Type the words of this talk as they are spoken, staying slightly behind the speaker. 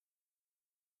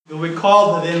You'll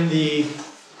recall that in the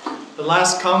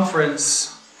last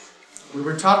conference, we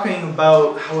were talking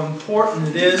about how important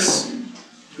it is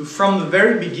to, from the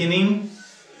very beginning,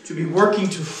 to be working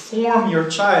to form your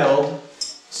child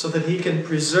so that he can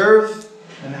preserve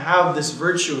and have this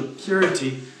virtue of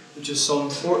purity, which is so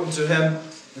important to him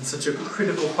and such a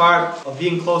critical part of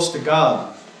being close to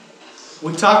God.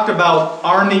 We talked about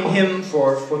arming him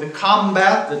for the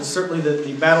combat that certainly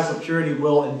the battle for purity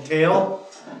will entail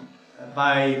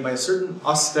by a certain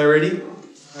austerity,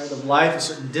 right, of life, a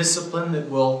certain discipline that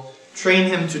will train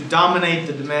him to dominate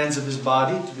the demands of his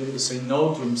body, to be able to say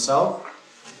no to himself,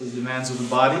 to the demands of the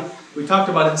body. We talked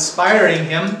about inspiring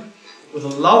him with a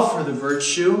love for the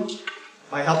virtue,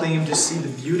 by helping him to see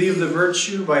the beauty of the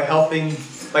virtue, by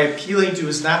appealing to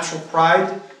his natural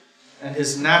pride and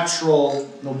his natural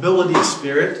nobility of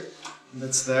spirit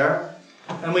that's there.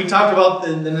 And we talked about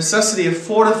the necessity of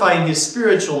fortifying his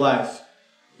spiritual life,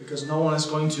 because no one is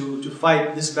going to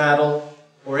fight this battle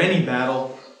or any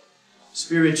battle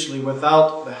spiritually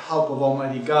without the help of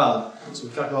Almighty God. So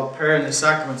we talked about prayer and the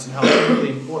sacraments and how really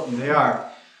important they are.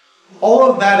 All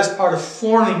of that is part of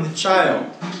forming the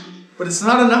child. But it's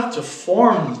not enough to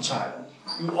form the child.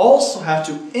 You also have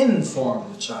to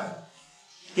inform the child.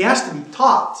 He has to be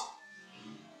taught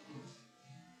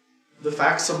the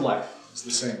facts of life, as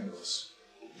the saying goes.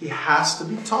 He has to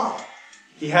be taught.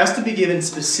 He has to be given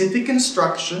specific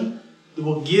instruction that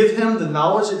will give him the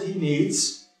knowledge that he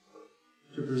needs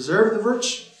to preserve the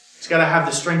virtue. He's got to have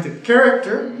the strength of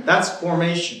character. That's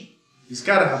formation. He's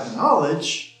got to have the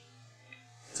knowledge.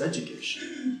 It's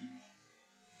education.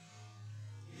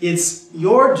 It's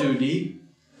your duty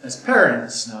as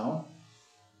parents now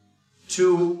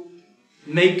to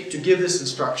give this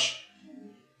instruction.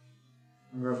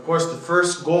 Remember, of course, the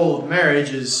first goal of marriage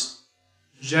is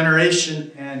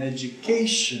generation and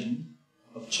education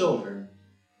of children.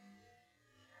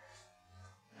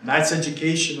 And that's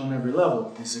education on every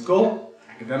level. Physical,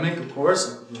 academic, of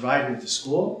course, like we provide here at the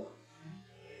school.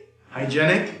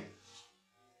 Hygienic,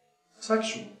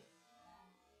 sexual.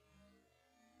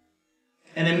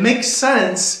 And it makes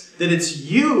sense that it's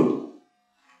you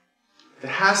that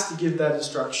has to give that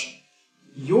instruction.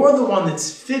 You're the one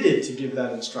that's fitted to give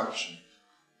that instruction.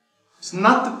 It's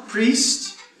not the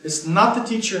priest, it's not the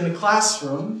teacher in the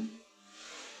classroom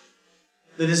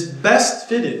that is best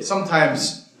fitted.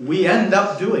 Sometimes we end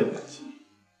up doing it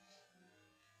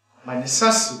by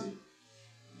necessity.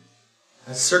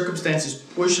 As circumstances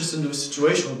push us into a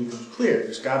situation where it becomes clear,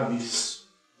 there's got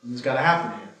to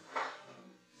happen here.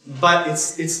 But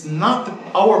it's not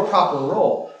our proper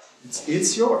role.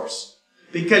 It's yours.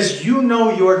 Because you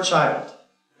know your child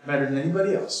better than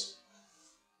anybody else.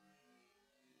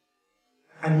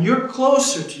 And you're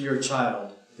closer to your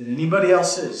child than anybody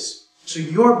else is. So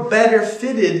you're better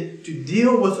fitted to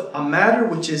deal with a matter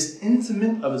which is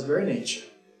intimate of its very nature.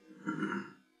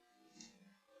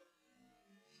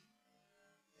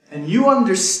 And you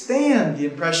understand the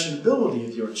impressionability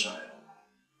of your child.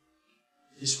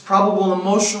 His probable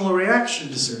emotional reaction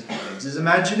to certain things, his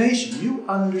imagination. You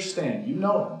understand, you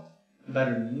know him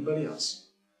better than anybody else.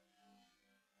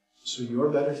 So you're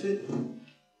better fitted,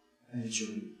 and it's your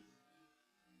duty.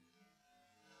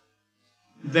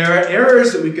 There are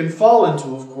errors that we can fall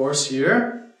into, of course,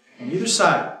 here, on either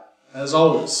side, as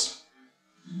always.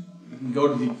 We can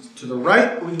go to the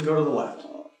right, or we can go to the left.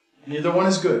 Neither one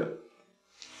is good.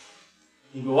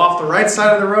 You go off the right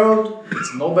side of the road,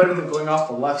 it's no better than going off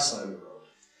the left side of the road.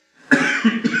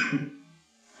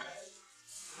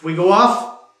 If we go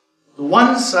off the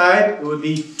one side, it would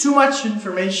be too much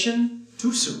information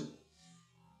too soon.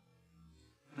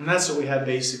 And that's what we had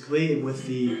basically with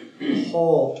the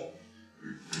whole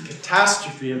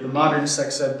catastrophe of the modern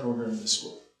sex ed program in the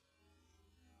school.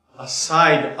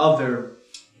 Aside other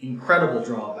incredible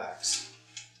drawbacks.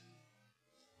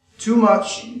 Too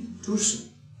much, too soon.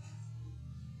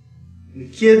 The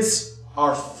kids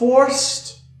are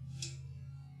forced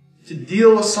to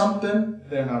deal with something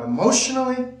they're not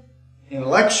emotionally,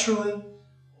 intellectually,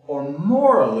 or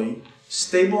morally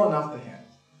stable enough to handle.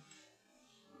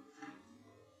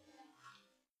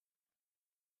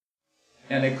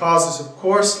 And it causes, of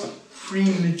course, a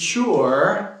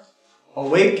premature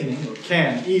awakening, or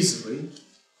can easily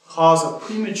cause a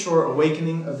premature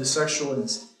awakening of the sexual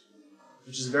instinct,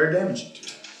 which is very damaging to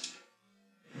them.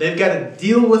 They've got to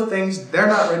deal with things they're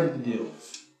not ready to deal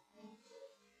with.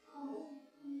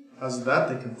 Because of that,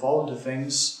 they can fall into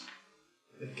things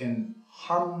that can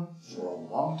harm them for a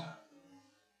long time.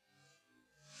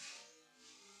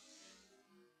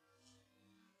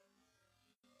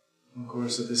 Of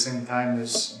course, at the same time,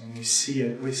 we see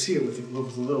it with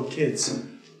the little kids.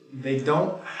 They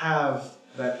don't have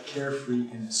that carefree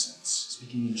innocence,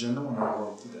 speaking in general in our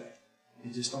world today.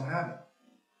 They just don't have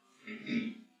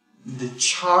it. The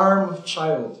charm of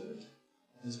childhood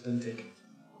has been taken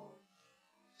from them,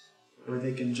 where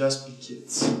they can just be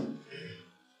kids.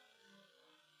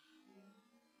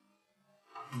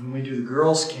 When we do the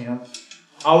girls' camp,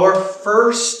 our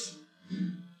first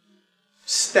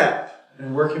step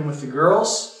in working with the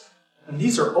girls, and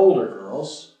these are older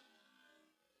girls,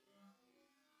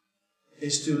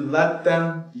 is to let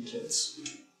them be kids.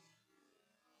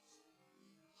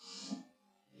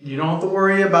 You don't have to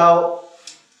worry about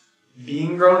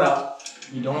being grown up.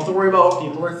 You don't have to worry about what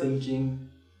people are thinking.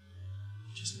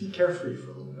 Just be carefree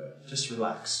for a little bit. Just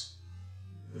relax.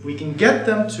 If we can get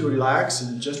them to relax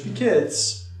and just be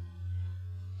kids,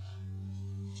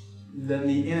 then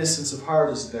the innocence of heart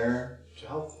is there to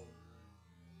help them.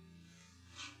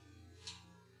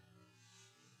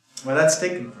 Well, that's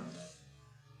taken from them.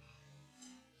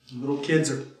 Little kids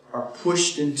are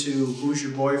pushed into who's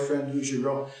your boyfriend, who's your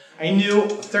girl. I knew a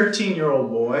 13-year-old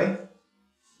boy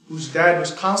whose dad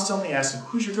was constantly asking,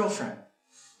 who's your girlfriend?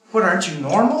 What, aren't you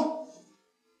normal?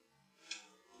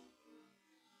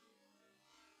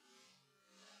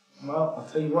 Well, I'll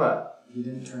tell you what, he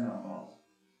didn't turn out normal.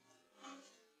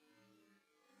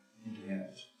 In the end.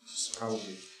 He's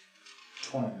probably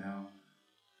 20 now.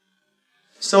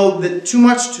 So that too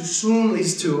much too soon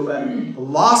leads to a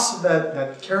loss of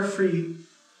that carefree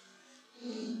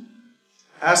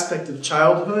aspect of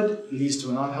childhood. It leads to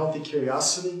an unhealthy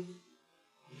curiosity.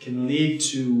 It can lead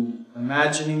to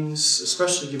imaginings,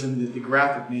 especially given the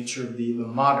graphic nature of the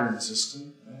modern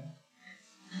system. Right?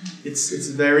 It's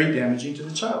very damaging to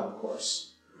the child, of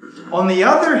course. On the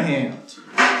other hand,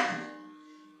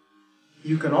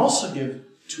 you can also give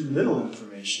too little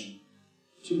information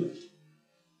to it.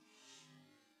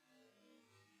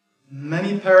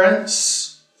 Many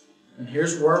parents, and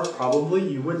here's where probably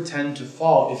you would tend to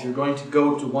fall if you're going to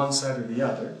go to one side or the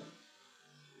other,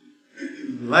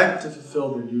 neglect to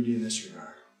fulfill their duty in this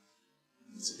regard.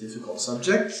 It's a difficult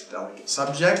subject, delicate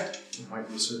subject. There might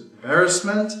be a certain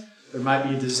embarrassment. There might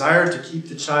be a desire to keep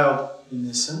the child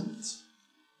innocent.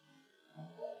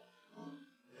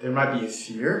 There might be a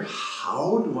fear.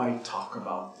 How do I talk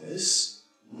about this?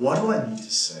 What do I need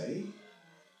to say?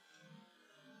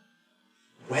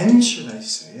 When should I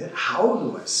say it? How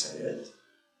do I say it?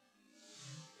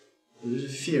 There's a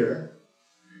fear.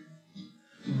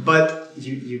 But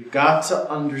you've got to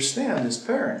understand as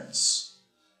parents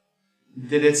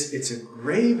that it's a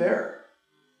grave error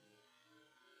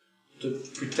to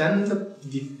pretend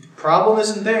the problem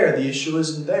isn't there, the issue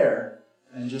isn't there,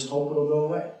 and just hope it'll go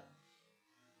away.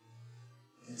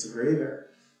 It's a grave error.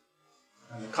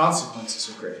 And the consequences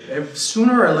are grave.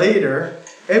 Sooner or later,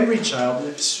 every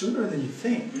child, sooner than you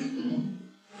think,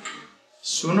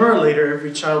 sooner or later,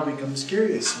 every child becomes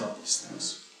curious about these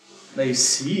things. They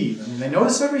see, they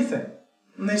notice everything.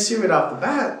 And they see right off the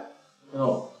bat,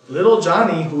 little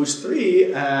Johnny, who's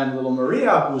 3, and little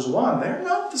Maria, who's 1, they're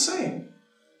not the same.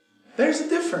 There's a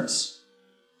difference.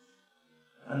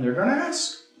 And they're going to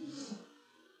ask.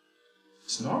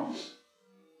 It's normal.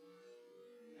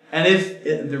 And if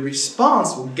the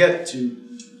response will get to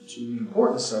the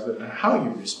importance of it and how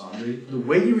you respond, the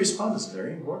way you respond is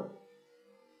very important.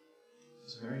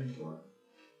 It's very important.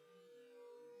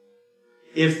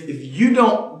 If you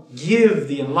don't give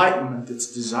the enlightenment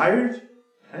that's desired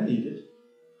and needed,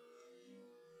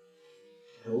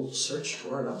 he'll search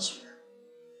for it elsewhere.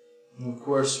 And of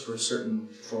course, for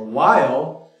a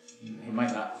while, he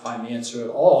might not find the answer at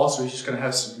all, so he's just going to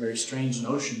have some very strange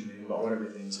notion maybe about what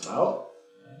everything's about.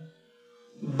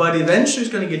 But eventually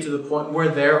he's going to get to the point where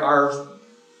there are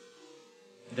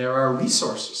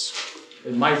resources.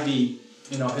 It might be,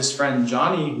 his friend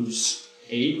Johnny, who's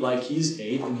 8, like he's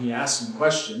 8, and he asks him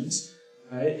questions.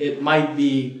 Right? It might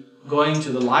be going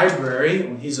to the library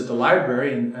when he's at the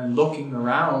library and looking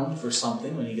around for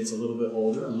something when he gets a little bit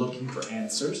older and looking for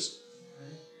answers.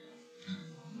 Right?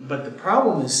 But the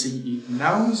problem is,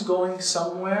 now he's going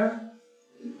somewhere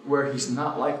where he's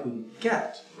not likely to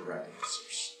get the right answers.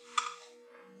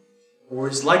 Or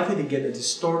is likely to get a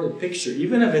distorted picture,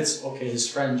 even if it's, his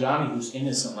friend Johnny, who's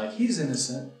innocent, like he's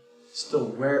innocent, still,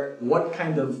 what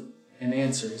kind of an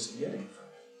answer is he getting from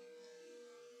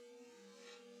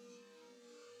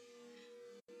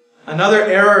it? Another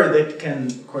error that can,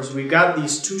 of course, we've got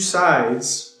these two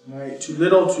sides, right? Too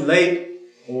little, too late,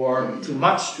 or too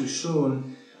much, too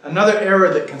soon. Another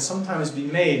error that can sometimes be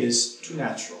made is too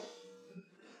natural.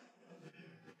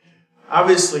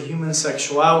 Obviously, human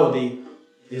sexuality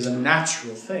is a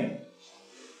natural thing,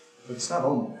 but it's not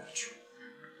only natural.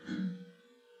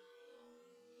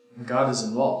 God is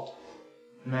involved.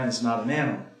 Man is not an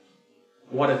animal.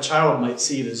 what a child might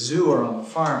see at a zoo or on the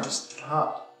farm is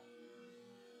not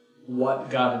what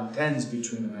God intends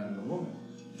between a man and a woman.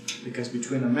 Because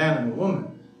between a man and a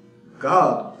woman,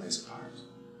 God plays a part.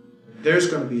 If there's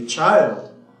going to be a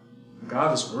child,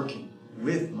 God is working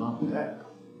with mom and dad.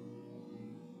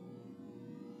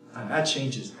 And that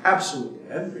changes absolutely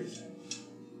everything.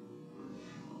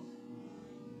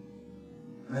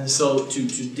 And so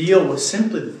to deal with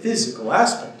simply the physical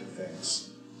aspect of things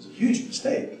is a huge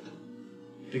mistake.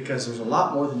 Because there's a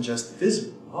lot more than just the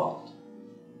physical involved.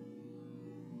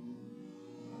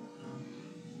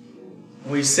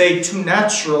 When we say too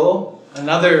natural,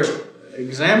 another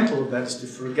example of that is to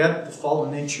forget the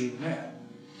fallen nature of man.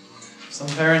 Some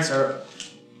parents are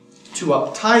too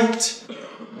uptight,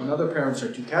 and other parents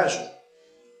are too casual.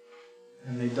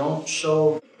 And they don't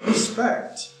show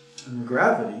respect and the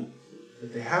gravity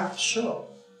that they have to show.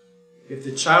 If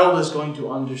the child is going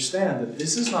to understand that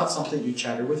this is not something you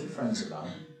chatter with your friends about,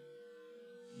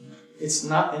 it's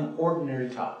not an ordinary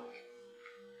topic.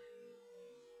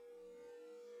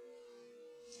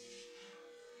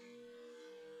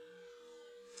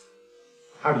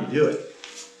 How do you do it?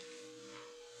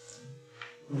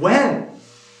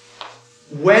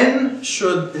 When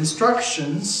should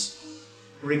instructions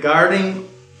regarding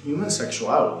human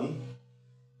sexuality,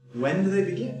 when do they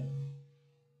begin?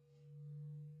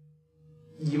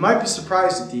 You might be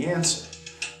surprised at the answer.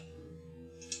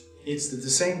 It's at the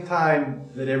same time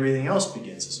that everything else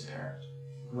begins as a parent,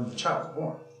 when the child is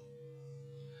born.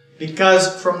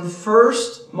 Because from the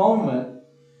first moment,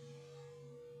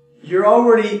 you're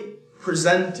already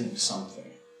presenting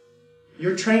something.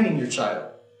 You're training your child.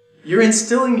 You're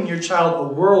instilling in your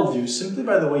child a worldview simply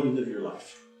by the way you live your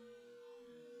life.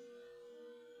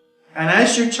 And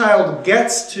as your child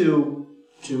gets to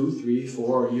 2, 3,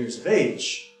 4 years of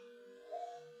age,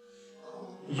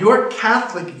 your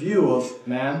Catholic view of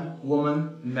man,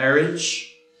 woman,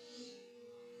 marriage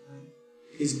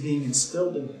is being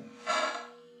instilled in him.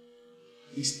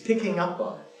 He's picking up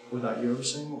on it without you ever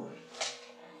saying a word.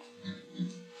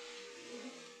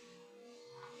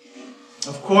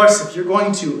 Of course, if you're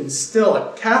going to instill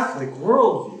a Catholic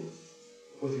worldview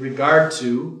with regard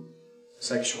to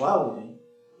sexuality,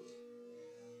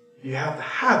 you have to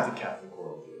have the Catholic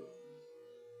worldview.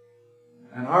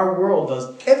 And our world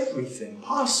does everything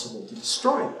possible to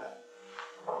destroy that.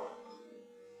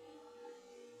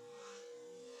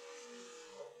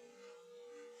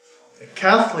 The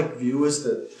Catholic view is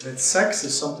that sex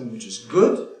is something which is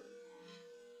good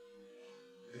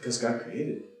because God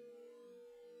created it.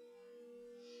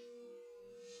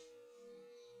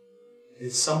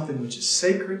 It's something which is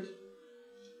sacred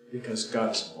because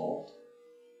God is involved.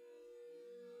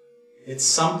 It's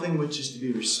something which is to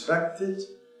be respected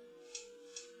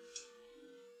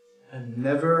and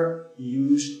never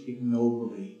used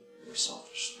ignobly or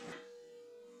selfishly.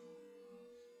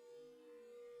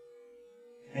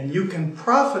 And you can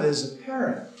profit as a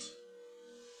parent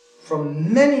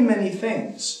from many, many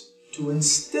things to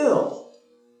instill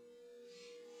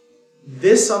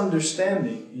this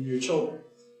understanding in your children.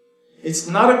 It's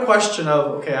not a question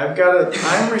of, okay,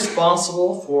 I'm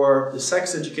responsible for the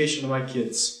sex education of my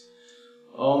kids.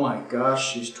 Oh my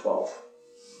gosh, she's 12.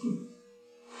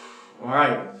 All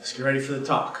right, let's get ready for the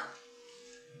talk.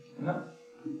 No.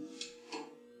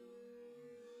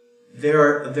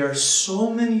 There are so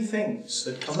many things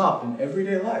that come up in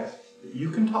everyday life that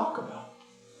you can talk about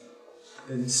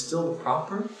that instill the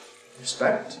proper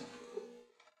respect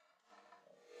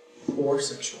for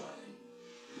sexuality.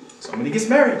 Somebody gets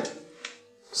married.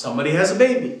 Somebody has a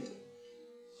baby.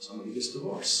 Somebody gets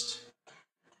divorced.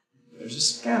 There's a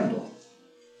scandal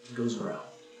that goes around.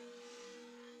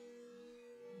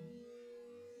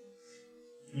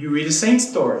 You read a saint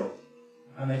story,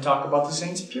 and they talk about the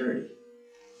saint's purity.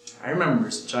 I remember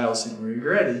as a child St. Maria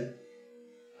Goretti,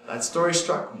 that story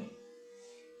struck me.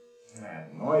 And I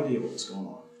had no idea what was going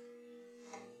on.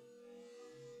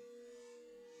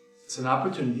 It's an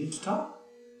opportunity to talk.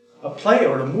 A play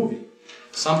or a movie.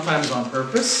 Sometimes on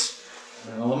purpose,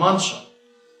 and a La Mancha.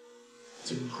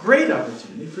 It's a great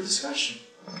opportunity for discussion.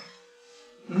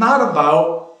 Not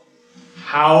about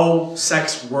how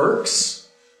sex works,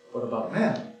 but about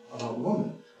man, about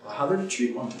woman, about how they're to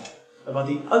treat one another, about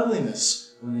the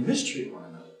ugliness when they mistreat one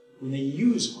another, when they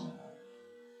use one another.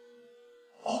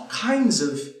 All kinds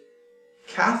of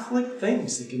Catholic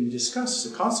things that can be discussed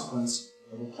as a consequence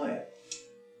of a play.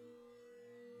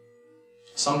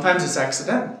 Sometimes it's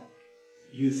accidental.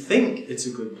 You think it's a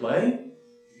good play,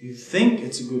 you think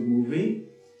it's a good movie,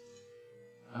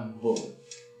 and boom.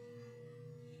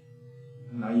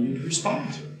 And now you need to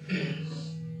respond to it.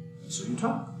 And so you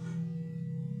talk.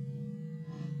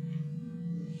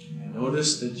 And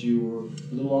noticed that you were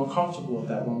a little uncomfortable at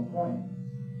that one point.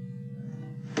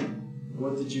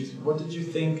 What did you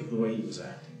think of the way he was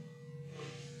acting?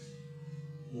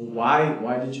 Well,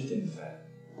 why did you think that?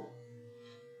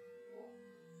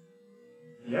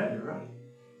 Yeah, you're right.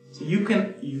 So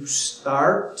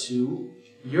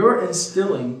you're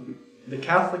instilling the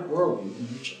Catholic worldview in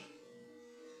your child.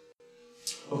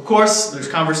 Of course, there's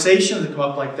conversations that come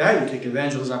up like that. You take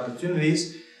evangelist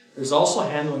opportunities. There's also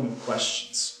handling of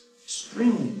questions.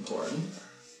 Extremely important.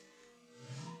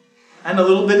 And a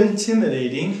little bit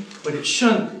intimidating, but it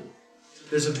shouldn't be.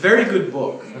 There's a very good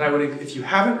book that I would, if you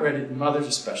haven't read it, mothers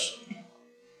especially.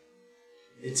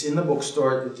 It's in the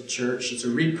bookstore at the church. It's a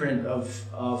reprint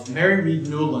of Mary Reed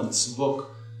Newland's book,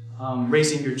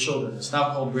 Raising Your Children. It's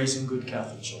now called Raising Good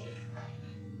Catholic Children.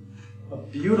 A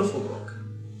beautiful book.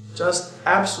 Just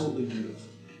absolutely beautiful.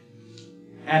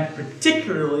 And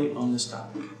particularly on this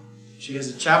topic. She has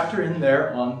a chapter in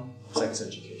there on sex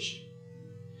education.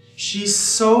 She's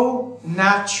so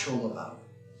natural about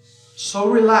it. So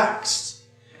relaxed.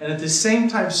 And at the same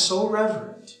time so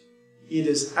reverent. It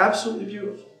is absolutely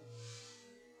beautiful.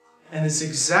 And it's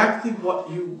exactly what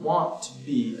you want to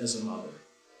be as a mother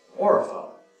or a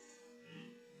father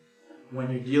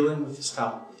when you're dealing with this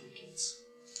topic with your kids.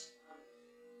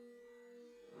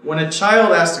 When a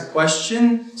child asks a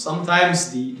question,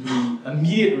 sometimes the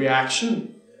immediate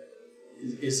reaction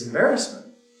is embarrassment.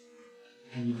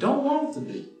 And you don't want it to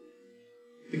be.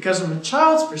 Because from a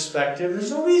child's perspective, there's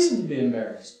no reason to be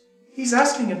embarrassed. He's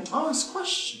asking an honest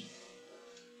question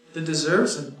that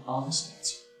deserves an honest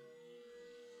answer.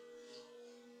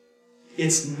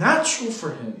 It's natural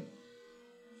for him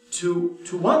to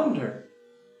wonder,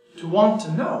 to want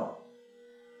to know.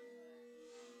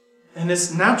 And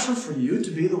it's natural for you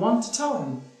to be the one to tell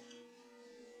him.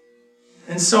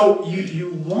 And so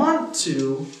you want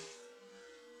to,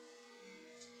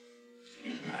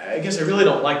 I guess I really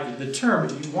don't like the term,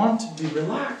 but you want to be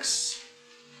relaxed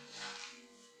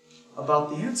about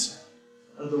the answer,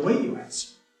 or the way you answer.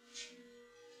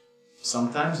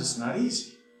 Sometimes it's not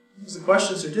easy. Because the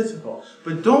questions are difficult.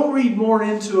 But don't read more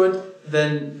into it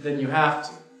than you have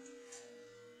to.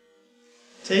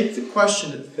 Take the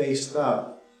question at face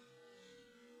value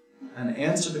and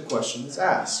answer the question that's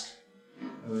asked.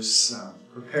 I was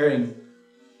preparing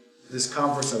this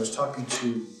conference. I was talking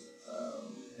to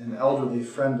an elderly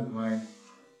friend of mine,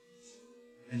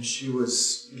 and she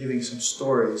was giving some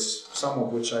stories, some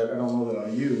of which I don't know that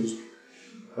I'll use,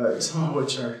 but some of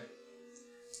which are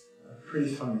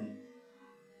pretty funny.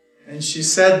 And she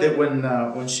said that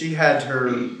when she had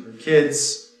her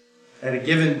kids, at a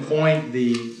given point,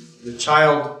 the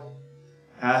child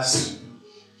asked,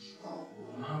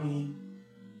 "Mommy,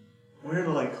 where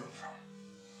do I come from?"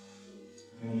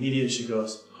 And immediately she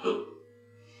goes,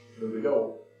 "Here we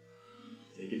go.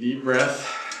 Take a deep breath.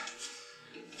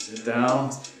 Sit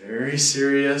down. Very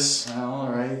serious. All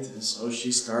right." And so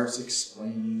she starts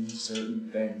explaining certain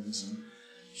things, and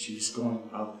she's going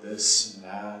about this and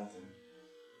that.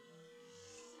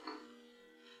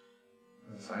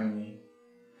 And finally,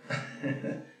 I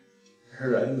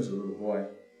think it was a little boy.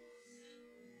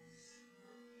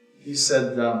 He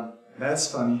said, "That's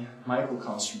funny. Michael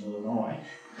comes from Illinois."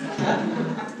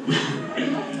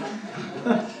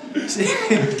 See,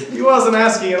 he wasn't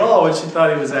asking at all what she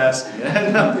thought he was asking. It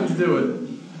had nothing to do with it.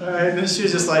 All right, and she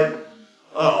was just like,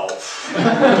 "Oh."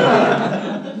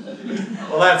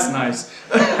 Well, that's nice.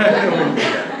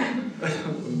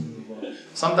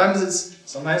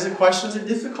 Sometimes the questions are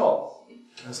difficult.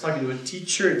 I was talking to a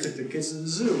teacher who took the kids to the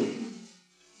zoo.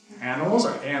 Animals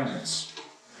are animals.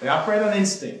 They operate on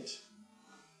instinct.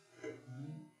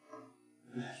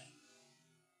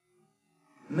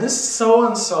 Miss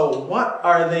so-and-so, what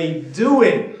are they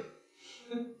doing?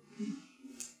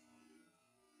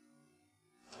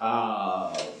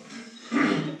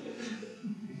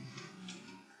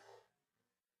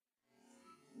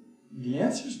 The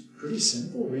answer is pretty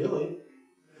simple, really.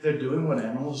 They're doing what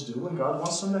animals do when God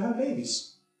wants them to have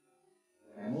babies.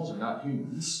 Animals are not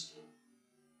humans.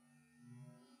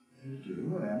 They're doing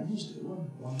what animals do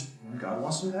when God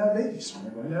wants them to have babies, when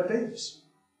they're going to have babies.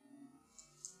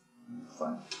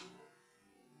 Fine.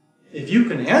 If you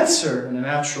can answer in a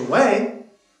natural way,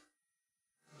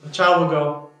 the child will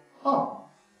go, "Oh."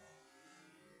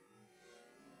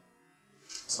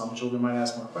 Some children might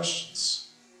ask more questions.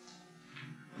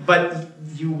 But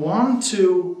you want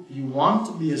to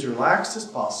be as relaxed as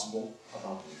possible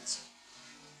about the answer.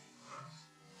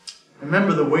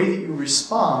 Remember, the way that you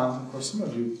respond, of course, some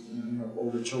of you have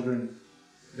older children,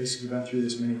 basically been through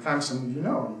this many times. Some of you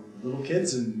know, little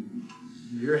kids, and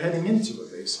you're heading into it,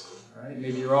 basically. Right?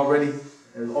 Maybe you're already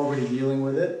dealing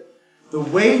with it. the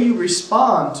way you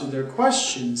respond to their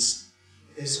questions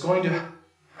is going to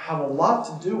have a lot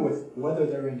to do with whether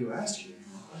they're going to ask you any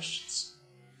more questions.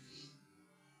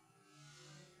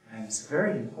 And it's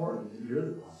very important that you're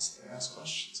the ones that ask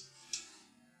questions.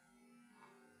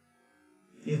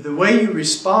 If the way you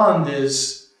respond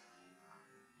is,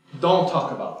 don't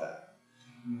talk about that,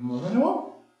 well, then it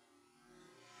won't.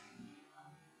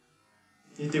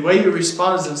 If the way you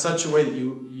respond is in such a way that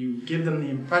you give them the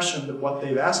impression that what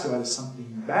they've asked about is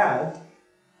something bad,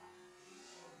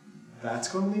 that's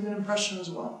going to leave an impression as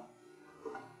well.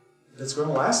 That's going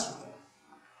to last with them.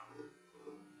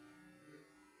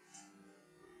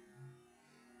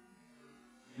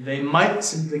 They might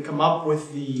simply come up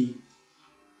with the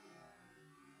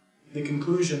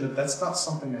conclusion that that's not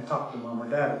something I talked to mom or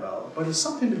dad about, but it's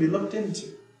something to be looked into.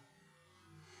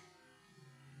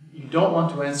 You don't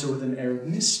want to answer with an air of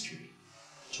mystery.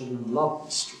 Children love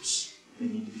mysteries. They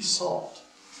need to be solved.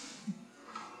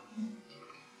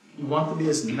 You want to be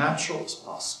as natural as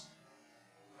possible.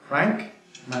 Frank,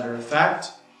 matter of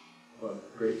fact, but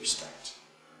with great respect.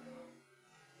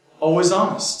 Always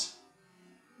honest.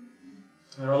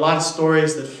 There are a lot of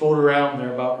stories that float around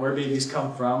there about where babies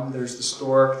come from. There's the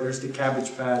stork, there's the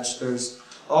cabbage patch, there's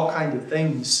all kinds of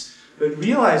things. But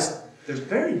realize they're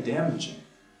very damaging.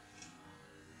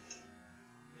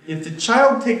 If the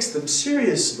child takes them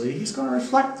seriously, he's going to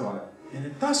reflect on it. And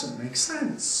it doesn't make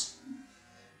sense.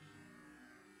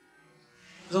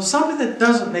 So something that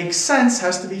doesn't make sense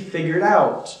has to be figured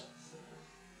out.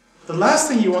 The last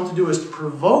thing you want to do is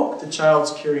provoke the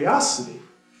child's curiosity.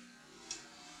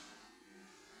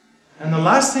 And the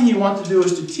last thing you want to do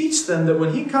is to teach them that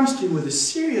when he comes to you with a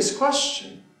serious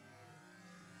question,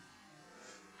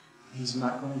 he's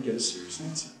not going to get a serious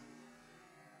answer.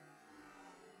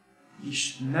 You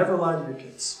should never lie to your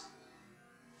kids.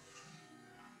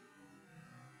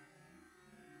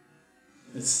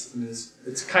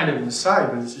 It's kind of an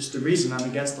aside, but it's just the reason I'm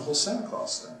against the whole Santa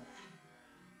Claus thing.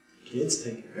 Kids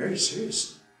take it very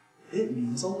seriously. It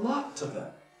means a lot to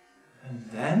them. And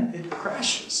then it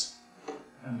crashes.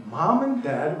 And mom and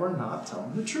dad were not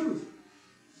telling the truth.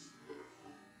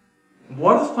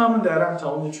 What if mom and dad aren't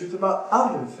telling the truth about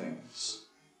other things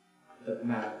that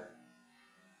matter?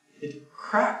 It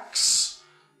cracks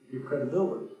your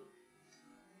credibility.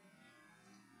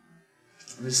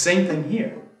 The same thing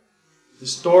here. The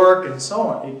stork and so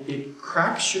on. It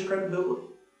cracks your credibility.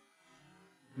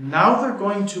 Now they're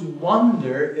going to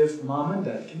wonder if mom and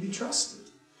dad can be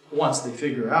trusted once they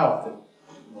figure out that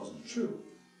it wasn't true.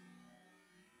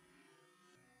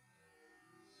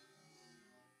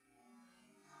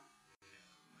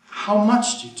 How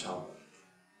much do you tell them?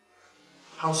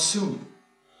 How soon?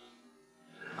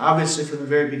 Obviously, from the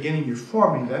very beginning, you're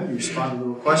forming them. You respond to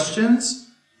little questions.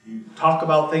 You talk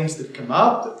about things that come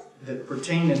up that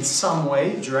pertain in some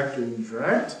way, direct or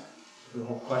indirect. The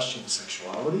whole question of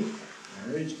sexuality,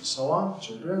 marriage, and so on,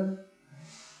 children.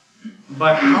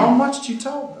 But how much do you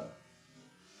tell them?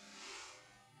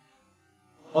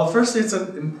 Well, first, it's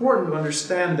important to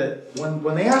understand that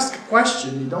when they ask a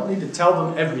question, you don't need to tell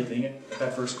them everything at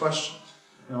that first question.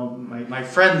 You know, my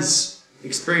friend's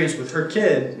experience with her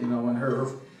kid, you know, and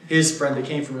his friend that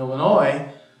came from Illinois,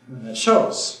 that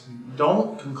shows.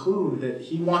 Don't conclude that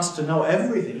he wants to know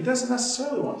everything. He doesn't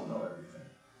necessarily want to know everything.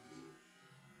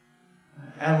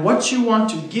 And what you want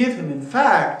to give him, in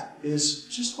fact, is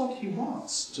just what he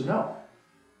wants to know.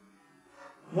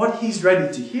 What he's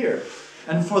ready to hear.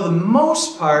 And for the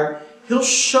most part, he'll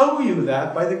show you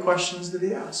that by the questions that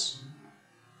he asks.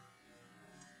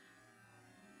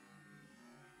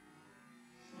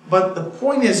 But the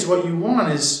point is, what you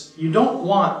want is, you don't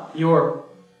want your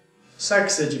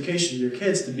sex education of your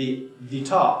kids to be the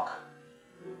talk.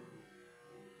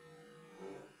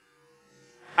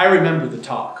 I remember the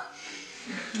talk.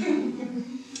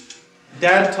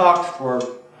 Dad talked for,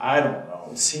 I don't know,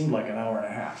 it seemed like an hour and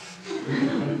a half.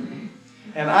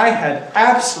 And I had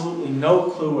absolutely no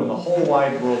clue in the whole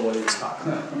wide world what he was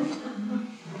talking about.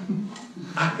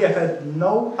 I had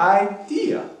no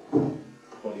idea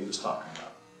what he was talking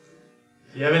about.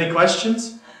 Do you have any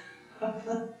questions?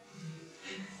 Can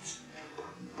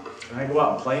I go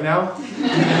out and play now?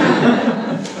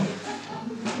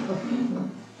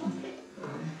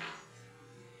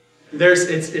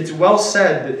 It's well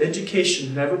said that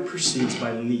education never proceeds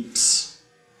by leaps.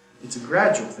 It's a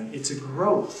gradual thing. It's a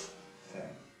growth.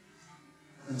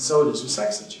 And so it is with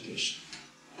sex education.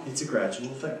 It's a gradual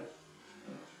thing.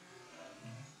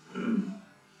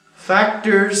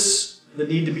 Factors that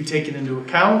need to be taken into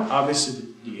account, obviously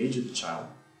the age of the child,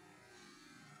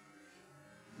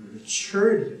 the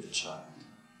maturity of the child.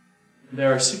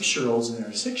 There are 6-year-olds and there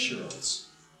are 6-year-olds.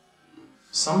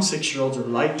 Some 6-year-olds are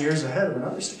light years ahead of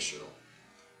another 6-year-old.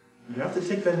 You have to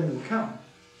take that into account.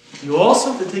 You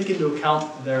also have to take into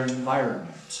account their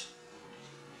environment.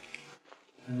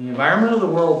 And the environment of the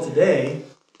world today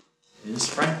is,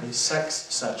 frankly,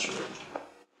 sex-saturated.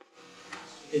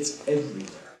 It's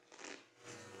everywhere.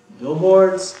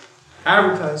 Billboards,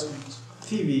 advertisements,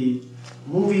 TV,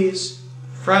 movies,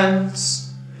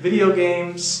 friends, video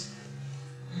games,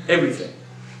 everything.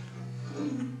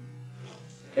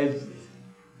 Everything.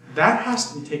 That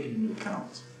has to be taken into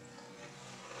account.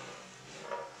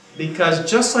 Because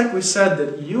just like we said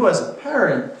that you as a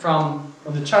parent, from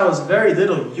when the child is very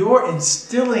little, you're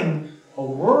instilling a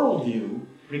worldview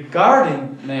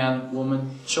regarding man,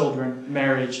 woman, children,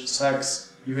 marriage,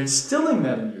 sex. You're instilling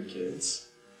that in your kids.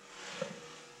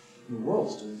 The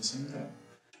world's doing the same thing.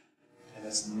 And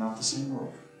it's not the same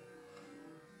world.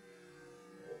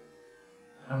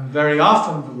 And very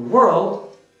often for the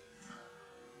world,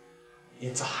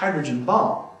 it's a hydrogen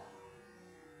bomb.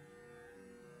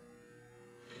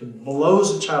 It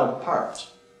blows a child apart,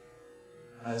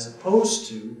 as opposed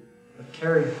to a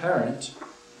caring parent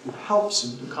who helps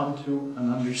him to come to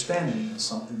an understanding of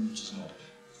something which is normal.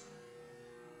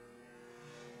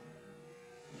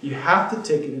 You have to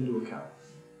take it into account.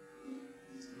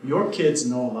 Your kids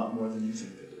know a lot more than you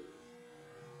think they do.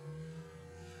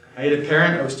 I had a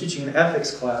parent, I was teaching an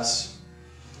ethics class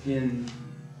in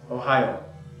Ohio.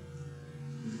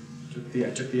 I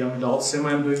took the young adults, same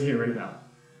way I'm doing here right now.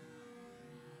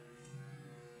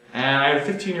 And I had a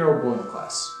 15-year-old boy in the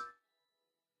class.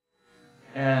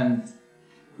 And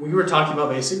we were talking about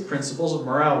basic principles of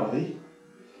morality.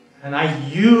 And I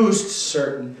used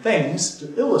certain things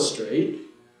to illustrate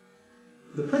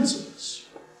the principles.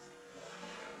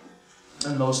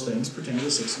 And those things pertain to the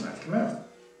 6th and 9th commandment.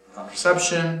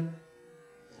 Contraception,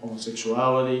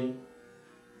 homosexuality.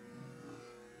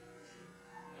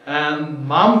 And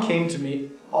Mom came to me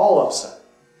all upset.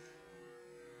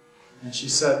 And she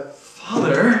said,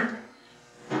 "Father,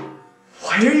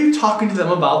 why are you talking to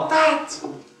them about that?"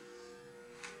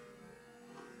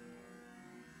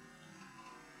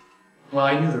 Well,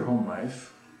 I knew their home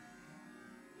life.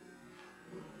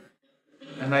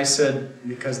 And I said,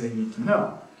 because they need to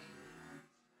know.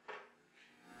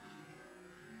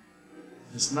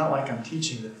 It's not like I'm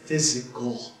teaching the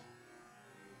physical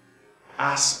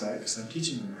aspects. I'm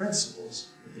teaching them principles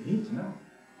that they need to know.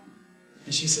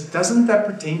 And she said, "Doesn't that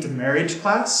pertain to marriage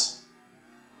class?"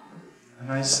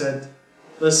 And I said,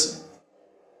 "Listen,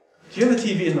 do you have a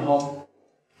TV in the home?"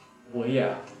 "Well,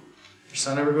 yeah." "Your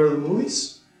son ever go to the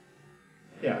movies?"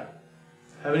 "Yeah."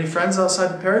 "Have any friends outside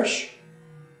the parish?"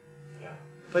 "Yeah."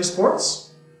 "Play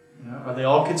sports?" "Yeah." "Are they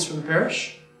all kids from the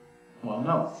parish?" "Well,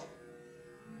 no."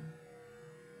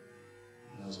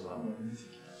 He knows a lot more than you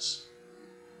think he knows.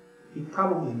 He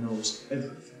probably knows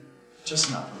everything, just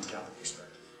not from a Catholic perspective.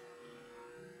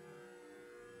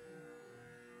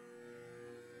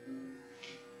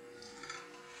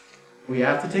 We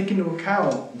have to take into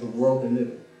account the world they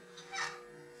live in.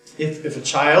 If a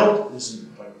child,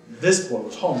 this boy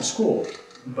was homeschooled,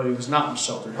 but he was not in a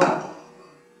sheltered home.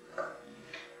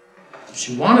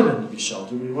 She wanted him to be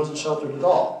sheltered, but he wasn't sheltered at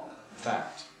all, in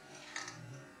fact.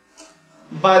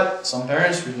 But some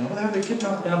parents, they have their kid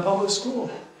in a public school.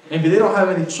 Maybe they don't have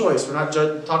any choice. We're not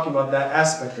talking about that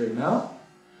aspect right now.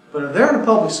 But if they're in a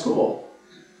public school,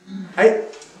 I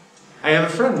have a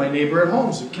friend, my neighbor at home,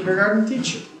 is a kindergarten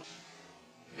teacher.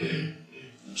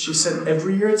 She said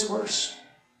every year it's worse.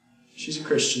 She's a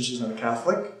Christian, she's not a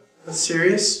Catholic. That's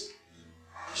serious.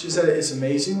 She said it's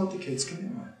amazing what the kids can do.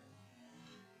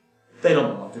 They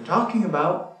don't know what they're talking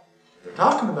about. They're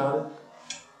talking about it.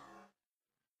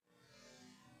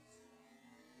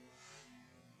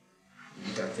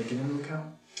 You gotta take it into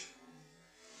account.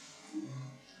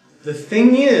 The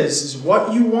thing is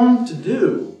what you want to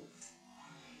do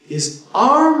is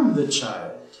arm the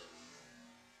child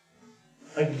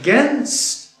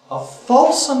against a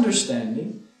false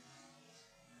understanding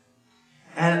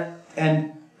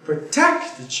and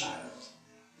protect the child,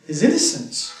 his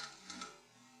innocence.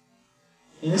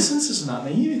 Innocence is not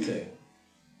naivety.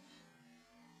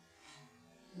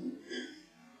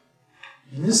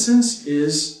 Innocence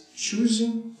is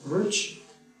choosing virtue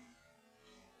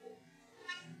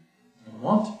and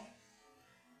wanting.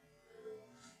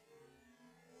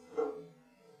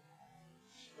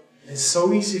 It's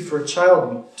so easy for a child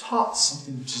to be taught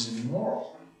something which is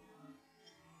immoral.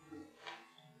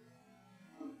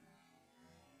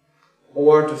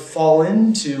 Or to fall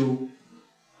into,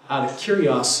 out of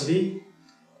curiosity,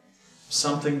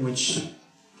 something which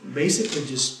basically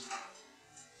just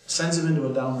sends him into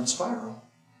a downward spiral.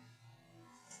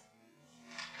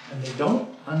 and they don't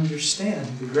understand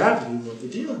the gravity of what they're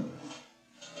dealing with.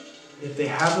 If they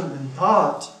haven't been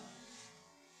taught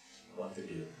what they're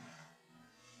dealing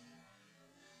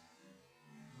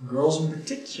with. Girls in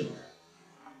particular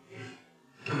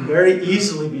can very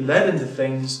easily be led into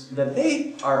things that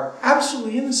they are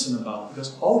absolutely innocent about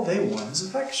because all they want is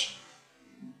affection.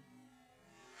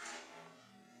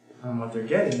 And what they're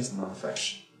getting is not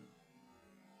affection.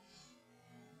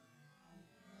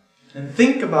 And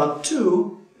think about,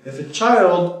 too, if a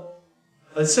child,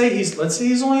 let's say he's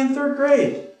only in 3rd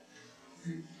grade,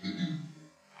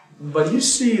 but you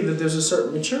see that there's a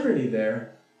certain maturity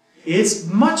there, it's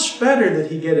much better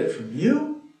that he get it from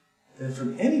you than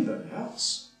from anybody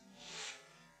else.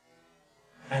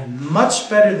 And much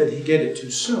better that he get it too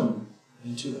soon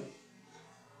than too late.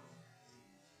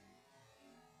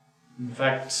 In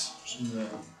fact, some of the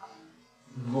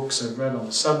books I've read on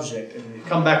the subject, and they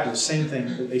come back to the same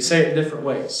thing, but they say it in different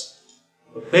ways.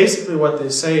 But basically what they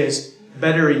say is,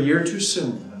 better a year too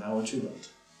soon than an hour too late.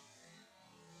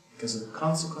 Because of the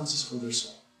consequences for their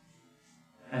soul.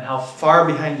 And how far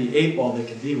behind the 8 ball they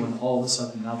can be when all of a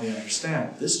sudden now they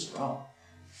understand, this is wrong.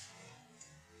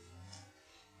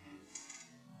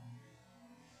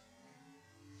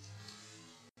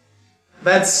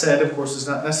 That said, of course, it's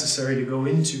not necessary to go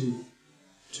into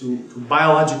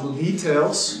biological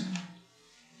details.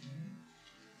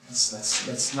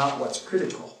 That's not what's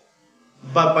critical.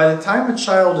 But by the time a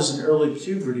child is in early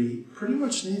puberty, pretty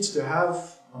much needs to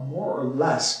have a more or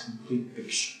less complete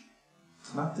picture.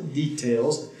 Not the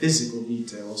details, the physical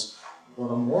details, but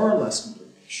a more or less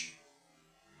complete picture.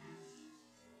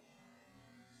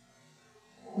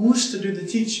 Who's to do the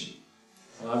teaching?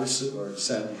 Well, obviously, or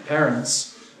sadly,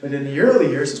 parents. But in the early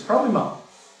years, it's probably mom.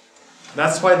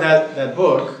 That's why that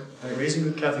book, Raising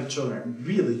Good Catholic Children, I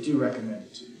really do recommend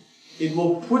it to you. It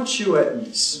will put you at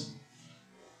ease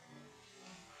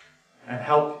and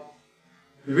help.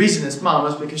 The reason it's mom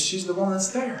is because she's the one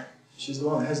that's there. She's the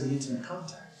one that has the intimate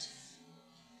contact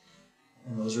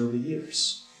in those early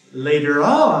years. Later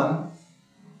on,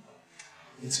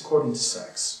 it's according to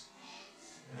sex.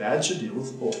 Dad should deal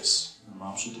with the boys, and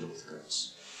mom should deal with the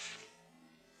girls.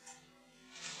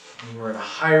 When we're at a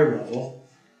higher level,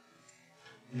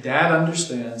 Dad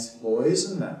understands boys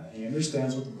and men. He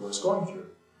understands what the boy's going through.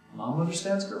 Mom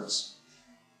understands girls.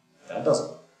 Dad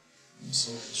doesn't. And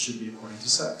so it should be according to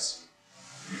sex.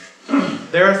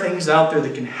 There are things out there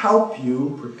that can help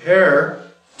you prepare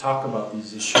to talk about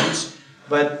these issues.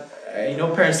 But I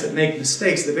know parents that make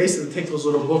mistakes. They basically take those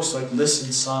little books like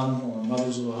Listen, Son, or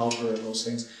Mother's Little Helper, and those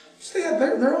things. So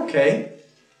they're okay.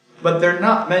 But they're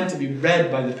not meant to be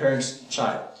read by the parent's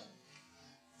child.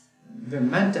 They're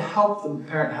meant to help the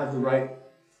parent have the right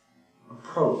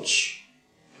approach.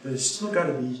 But it's still got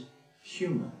to be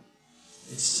human.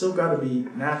 It's still got to be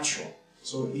natural.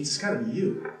 So it's got to be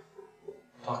you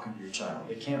talking to your child.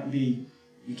 It can't be,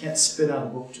 you can't spit out a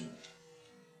book to them.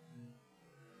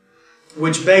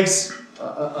 Which begs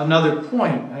another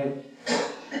point.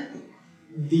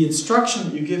 The instruction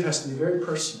that you give has to be very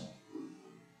personal.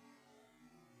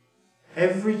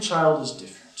 Every child is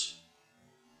different.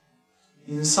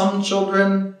 In some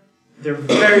children, they're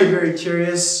very, very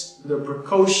curious, they're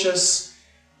precocious,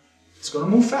 it's going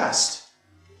to move fast.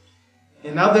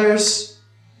 In others,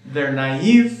 they're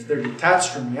naive, they're detached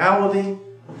from reality.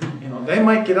 They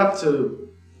might get up to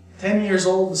 10 years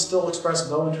old and still express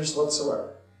no interest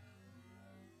whatsoever.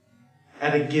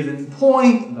 At a given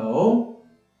point, though,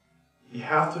 you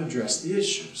have to address the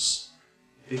issues.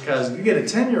 Because if you get a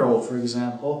 10-year-old, for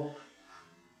example,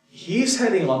 he's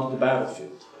heading onto the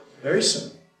battlefield very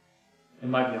soon. It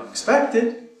might be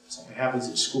unexpected. Something happens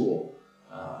at school.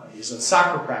 He's at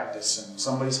soccer practice and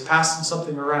somebody's passing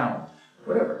something around.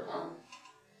 Whatever.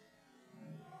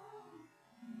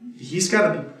 He's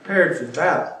got to be prepared for the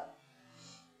battle.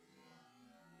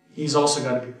 He's also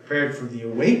got to be prepared for the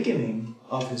awakening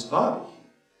of his body,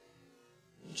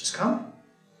 which is coming.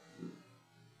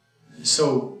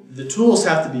 So the tools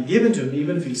have to be given to him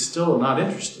even if he's still not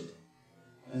interested.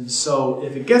 And so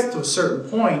if it gets to a certain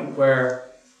point where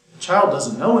the child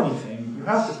doesn't know anything, you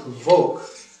have to provoke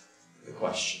the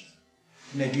question.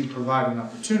 Maybe provide an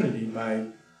opportunity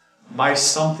by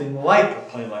something like a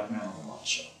play like Man on the Lawn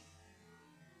show.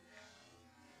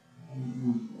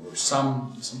 Or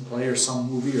some play or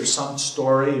some movie or some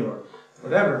story or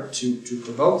whatever to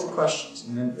provoke the questions.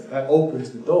 And then that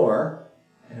opens the door.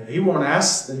 And if he won't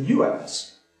ask, then you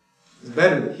ask. It's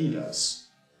better that he does.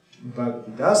 But if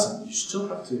he doesn't, you still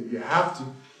have to, you have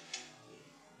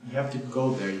to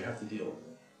go there, you have to deal with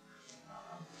it.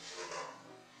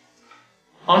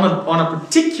 On a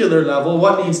particular level,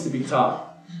 what needs to be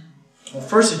taught? Well,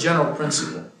 first, a general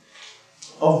principle.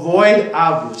 avoid,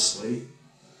 obviously,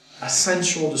 a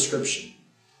sensual description.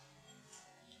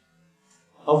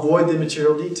 Avoid the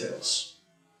material details.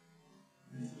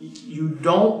 You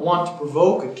don't want to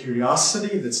provoke a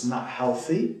curiosity that's not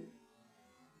healthy.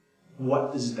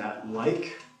 What is that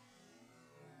like?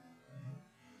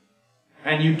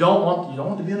 And you don't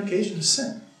want to be an occasion to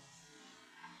sin.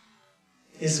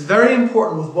 It's very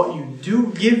important with what you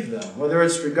do give them, whether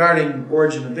it's regarding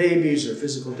origin of babies or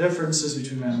physical differences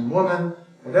between man and woman,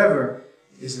 whatever.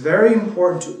 It's very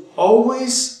important to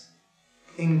always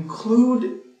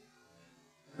include,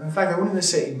 in fact, I wouldn't even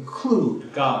say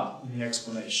include God in the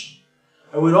explanation.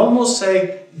 I would almost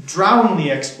say drown the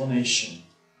explanation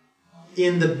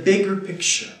in the bigger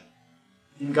picture,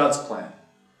 in God's plan.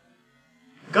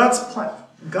 God's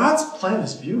plan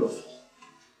is beautiful.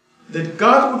 That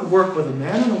God would work with a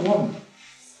man and a woman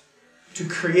to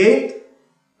create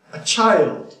a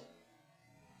child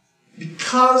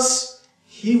because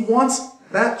He wants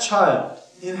that child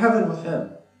in heaven with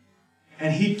Him.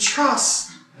 And He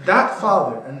trusts that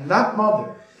father and that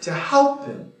mother to help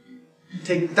Him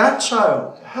take that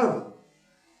child to heaven.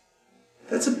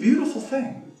 That's a beautiful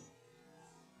thing.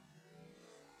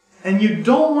 And you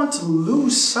don't want to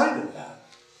lose sight of that.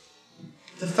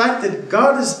 The fact that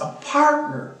God is a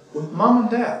partner with mom and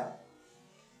dad.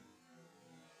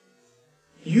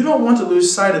 You don't want to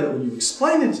lose sight of it when you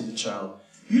explain it to the child.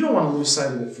 You don't want to lose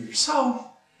sight of it for yourself.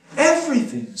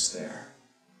 Everything's there.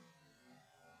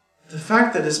 The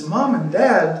fact that as mom and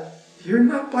dad, you're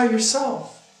not by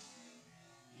yourself.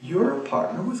 You're a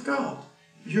partner with God.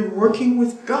 You're working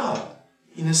with God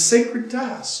in a sacred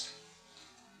task.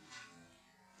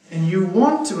 And you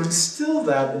want to instill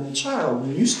that in the child.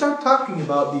 When you start talking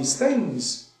about these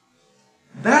things,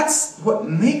 that's what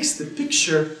makes the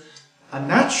picture a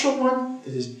natural one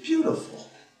that is beautiful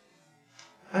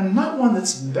and not one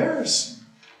that's embarrassing.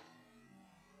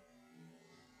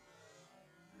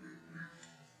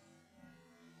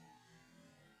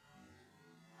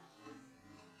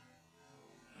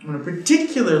 On a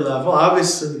particular level,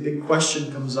 obviously the big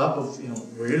question comes up of,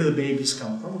 where do the babies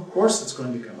come from? Of course it's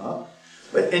going to come up.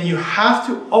 And you have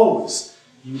to always,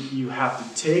 you have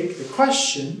to take the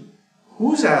question,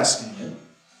 who's asking it?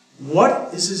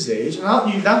 What is his age? And not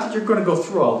that you're going to go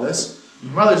through all this.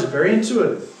 Your mother's very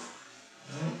intuitive.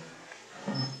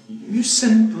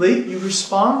 You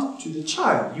respond to the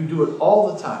child. You do it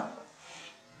all the time.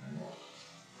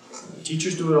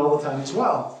 Teachers do it all the time as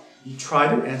well. You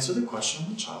try to answer the question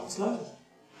on the child's level.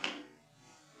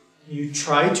 You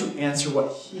try to answer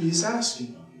what he is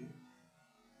asking of you.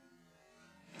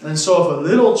 And so if a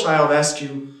little child asks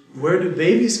you, where do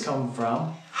babies come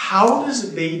from? How does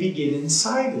a baby get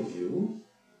inside of you?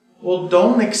 Well,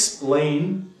 don't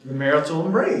explain the marital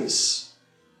embrace.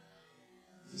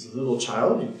 As a little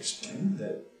child, you explain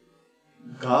that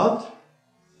God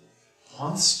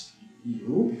wants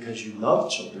you, because you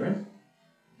love children,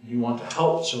 you want to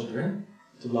help children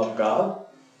to love God.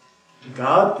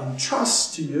 God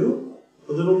entrusts to you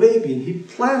a little baby, and He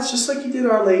plants, just like He did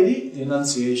Our Lady, the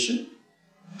Annunciation,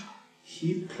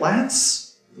 He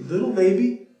plants the little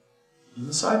baby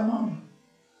inside mommy.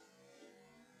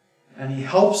 And He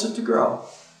helps it to grow.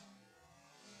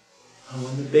 And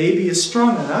when the baby is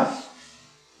strong enough,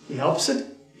 He helps it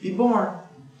be born.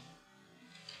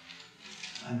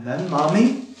 And then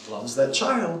mommy loves that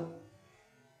child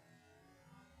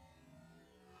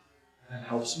and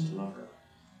helps him to love God.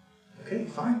 Okay,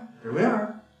 fine. Here we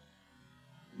are.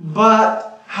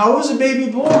 But how is a baby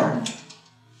born?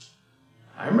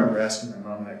 I remember asking my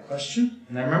mom that question,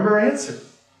 and I remember her answer.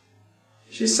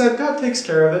 She said, God takes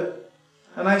care of it.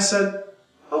 And I said,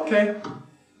 okay.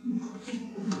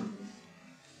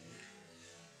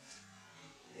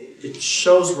 It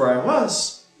shows where I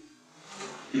was.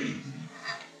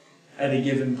 At a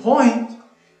given point,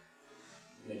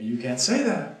 maybe you can't say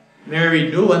that.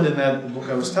 Mary Newland, in that book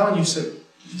I was telling you,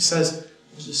 she says,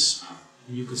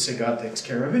 you could say God takes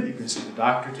care of it. You can say the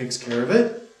doctor takes care of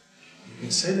it. You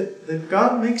can say that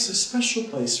God makes a special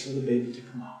place for the baby to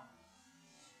come out.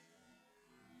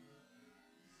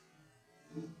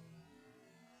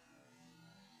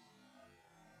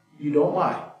 You don't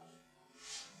lie.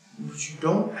 But you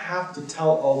don't have to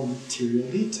tell all the material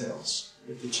details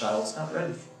if the child's not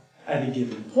ready for it. At a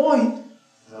given point,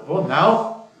 well,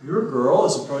 now your girl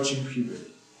is approaching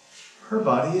puberty. Her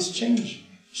body is changing.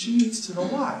 She needs to know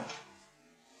why.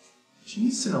 She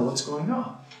needs to know what's going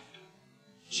on.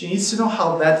 She needs to know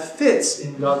how that fits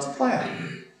in God's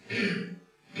plan.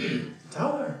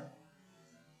 Tell her.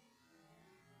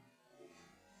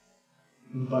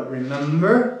 But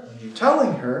remember, when you're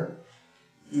telling her,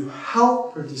 you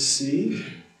help her to see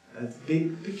that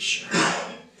big picture.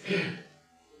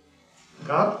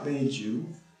 God made you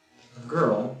a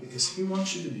girl because He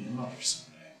wants you to be a mother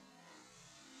someday.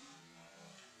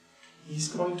 He's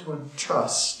going to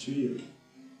entrust to you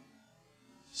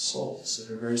souls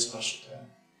that are very special to Him.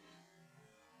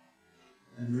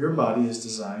 And your body is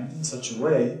designed in such a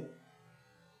way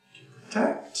to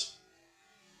protect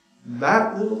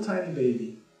that little tiny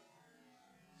baby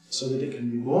so that it can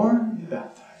be born and be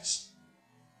baptized.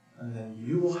 And then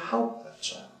you will help that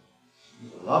child.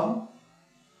 You will love him.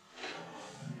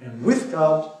 And with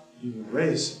God, you will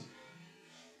raise him.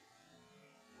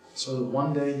 So that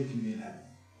one day you can be in heaven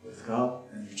with God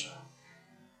and your child.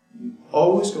 You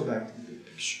always go back to the big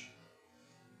picture.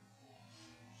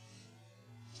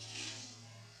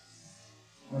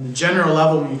 On the general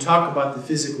level, when you talk about the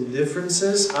physical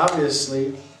differences,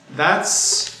 obviously,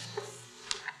 that's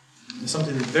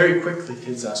something that very quickly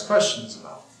kids ask questions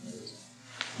about.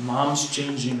 Mom's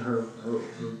changing her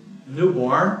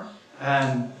newborn,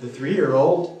 and the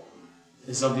 3-year-old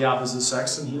is of the opposite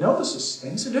sex, and he notices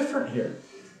things are different here.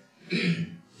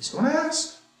 He's going to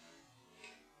ask.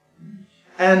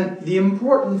 And the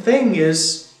important thing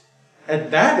is, at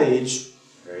that age,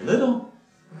 very little,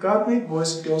 God made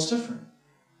boys and girls different.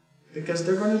 Because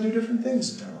they're going to do different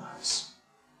things in their lives.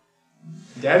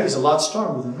 Daddy's a lot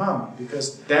stronger than Mommy,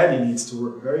 because Daddy needs to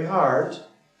work very hard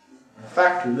in a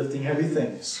factory lifting heavy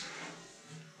things.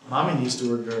 Mommy needs to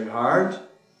work very hard,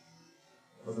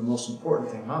 but the most important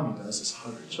thing Mommy does is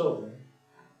hug her children.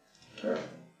 Take care of them.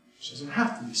 She doesn't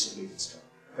have to be so big and strong.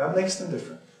 God makes them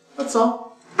different. That's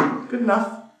all. Good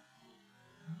enough.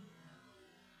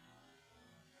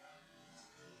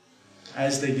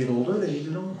 As they get older, they need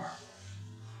to know more.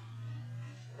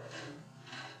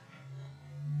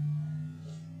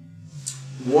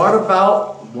 What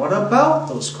about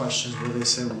those questions where they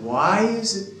say, why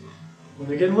is it, when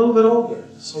they're getting a little bit older,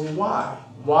 so why?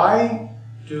 Why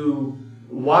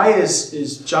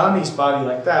is Johnny's body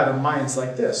like that and mine's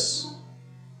like this?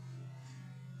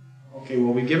 Okay,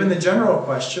 well, we've given the general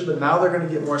question, but now they're going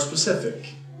to get more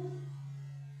specific.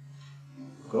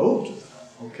 Go to them.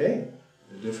 Okay,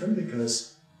 they're different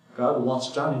because God wants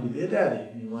Johnny to be a daddy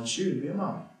and He wants you to be a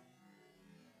mommy.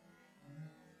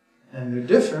 And they're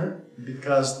different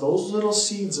because those little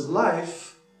seeds of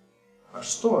life are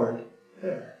stored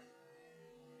there.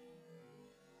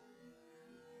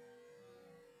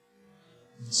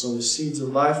 And so the seeds of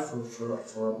life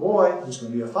for a boy who's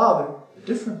going to be a father are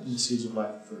different than the seeds of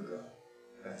life for a girl.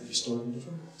 They have to be stored in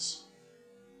different places.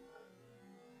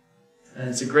 And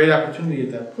it's a great opportunity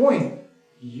at that point.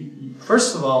 You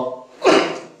first of all,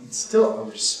 instill a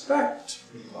respect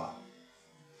for the body.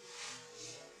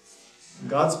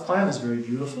 God's plan is very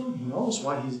beautiful. He knows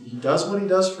why He does what He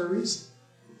does for a reason.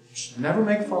 You should never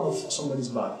make fun of somebody's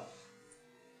body.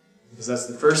 Because that's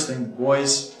the first thing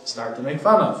boys start to make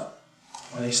fun of.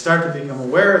 When they start to become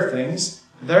aware of things,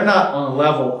 they're not on a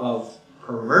level of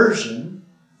perversion,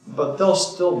 but they'll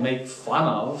still make fun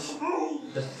of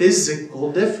the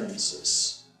physical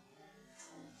differences.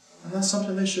 And that's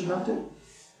something they should not do.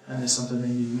 And it's something they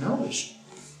need to know they should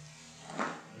do.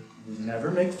 We never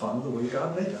make fun of the way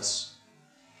God made us.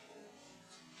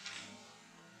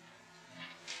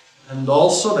 And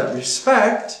also that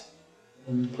respect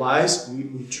implies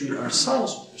we treat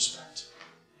ourselves with respect.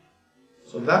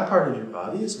 So that part of your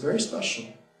body is very special.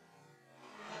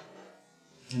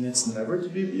 And it's never to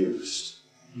be abused.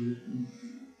 You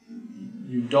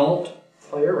don't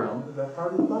play around with that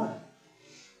part of the body.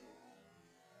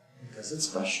 Because it's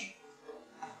special.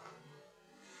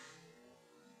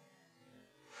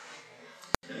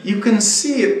 You can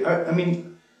see it.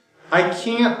 I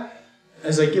can't,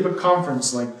 as I give a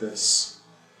conference like this,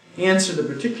 answer the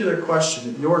particular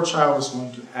question that your child is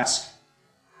going to ask.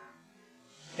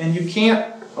 And you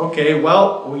can't, okay,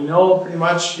 well, we know pretty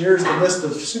much, here's the list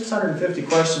of 650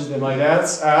 questions they might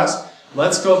ask.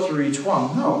 Let's go through each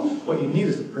one. No, what you need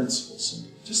is the principles.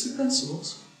 Just the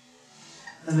principles.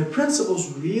 And the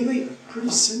principles really are pretty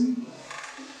simple.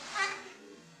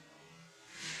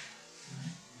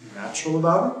 Be natural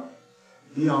about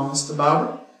it. Be honest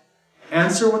about it.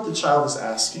 Answer what the child is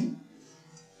asking,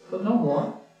 but no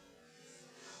more.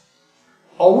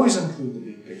 Always include the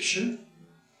big picture.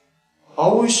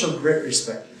 Always show great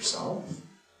respect for yourself.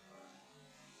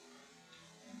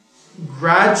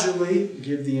 Gradually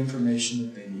give the information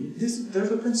that they need. They're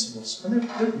the principles, and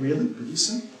they're really pretty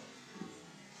simple.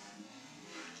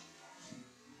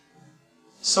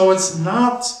 So it's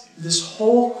not, this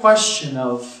whole question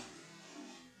of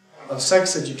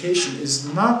sex education is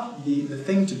not the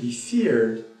thing to be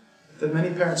feared that many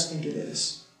parents think it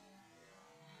is.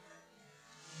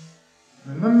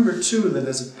 Remember too that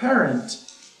as a parent,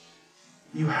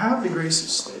 you have the grace of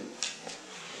state.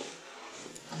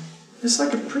 It's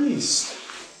like a priest.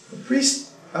 A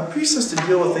priest has to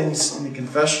deal with things in the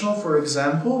confessional, for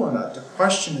example, and a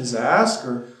question is asked,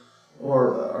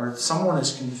 or someone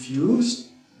is confused,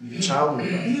 a child or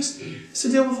he has to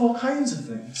deal with all kinds of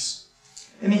things.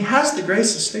 And he has the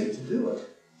grace of state to do it.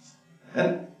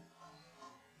 And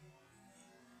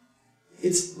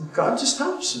God just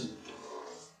helps him.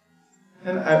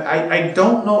 And I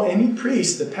don't know any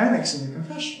priest that panics in the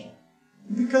confessional,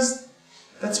 because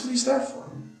that's what he's there for.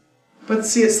 But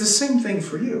see, it's the same thing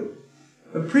for you.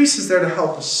 The priest is there to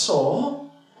help a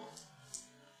soul.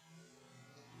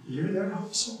 You're there to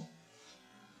help a soul.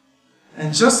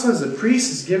 And just as the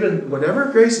priest is given whatever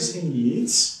graces he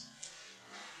needs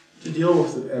to deal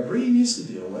with whatever he needs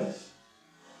to deal with,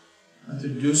 and to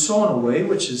do so in a way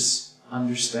which is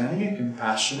understanding and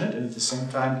compassionate, and at the same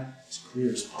time as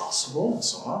clear as possible, and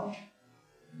so on,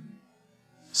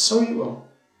 so you will.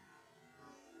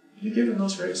 You're given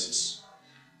those graces.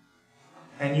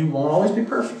 And you won't always be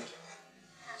perfect.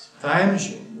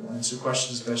 Sometimes you'll answer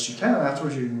questions as best you can, and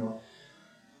afterwards you're going to go,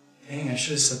 dang, I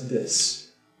should have said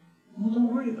this. Well,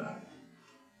 don't worry about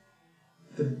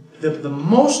it. The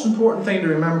most important thing to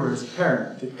remember as a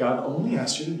parent, that God only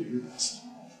asks you to do your best.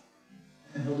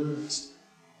 And He'll do your best.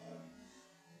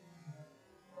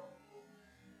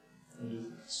 He'll do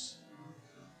the best.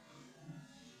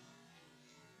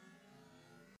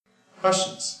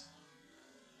 Questions?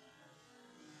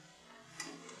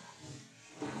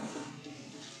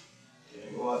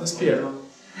 Miss Pierre.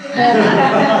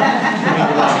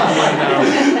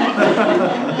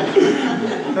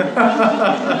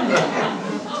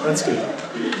 That's good.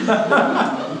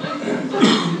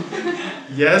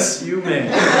 Yes, you may.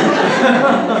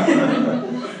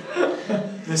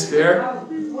 Miss Pierre?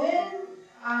 When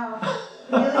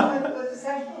dealing with the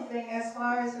sexual thing as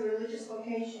far as the religious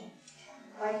vocation,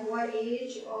 like what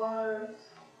age or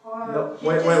No,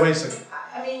 wait a second.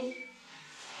 I mean,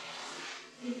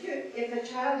 if a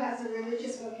child has a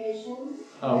religious vocation,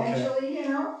 eventually,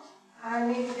 I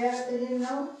mean, forget if they didn't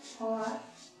know, or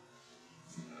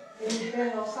they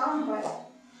didn't know some, but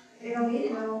they don't need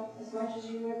to know as much as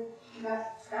you would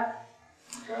that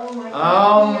girl might.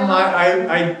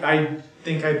 I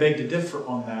think I beg to differ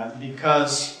on that,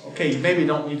 because, okay, you maybe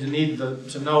don't need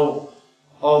to know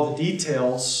all the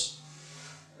details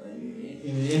in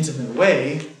an intimate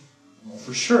way. Well,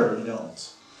 for sure you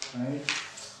don't, right?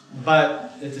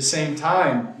 But at the same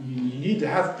time, you need to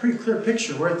have a pretty clear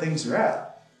picture where things are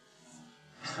at.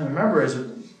 Remember, as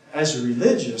a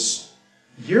religious,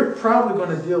 you're probably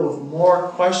going to deal with more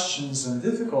questions and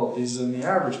difficulties than the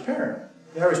average parent.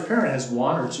 The average parent has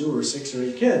 1 or 2 or 6 or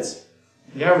 8 kids.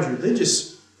 The average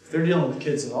religious, if they're dealing with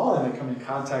kids at all, they may come in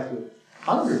contact with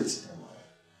hundreds in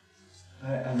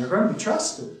their life. And they're going to be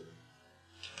trusted.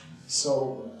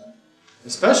 So,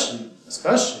 especially a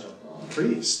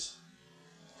priest.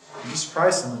 You'd be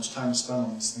surprised how much time is spent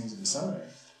on these things in the seminary.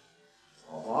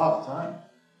 A lot of time.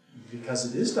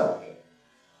 Because it is delicate.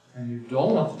 And you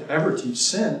don't want to ever teach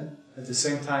sin. At the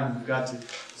same time, you've got to...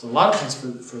 There's a lot of things for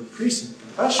the priest in the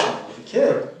confession, with the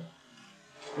kid.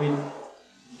 I mean,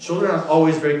 children aren't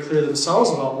always very clear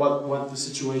themselves about what the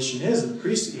situation is. And the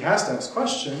priest, he has to ask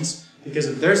questions, because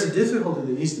if there's a difficulty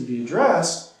that needs to be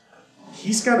addressed,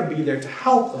 he's got to be there to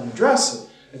help them address it.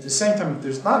 At the same time, if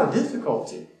there's not a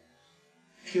difficulty,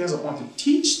 he doesn't want to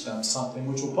teach them something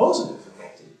which will pose a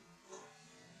difficulty.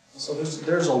 So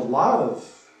there's a lot of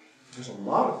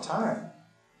time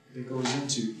that goes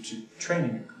into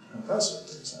training a confessor,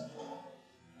 for example.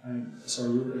 So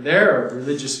there,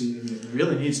 religiously, he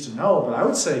really needs to know. But I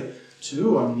would say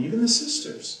too, even the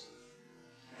sisters.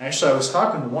 Actually, I was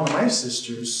talking to one of my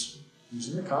sisters, who's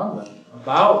in the convent,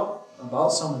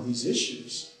 about some of these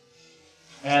issues.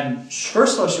 And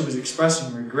first of all, she was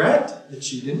expressing regret that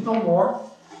she didn't know more.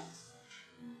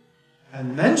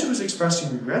 And then she was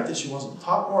expressing regret that she wasn't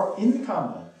taught more in the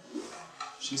convent.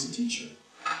 She's a teacher.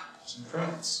 She's in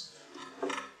France.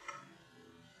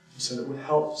 She said it would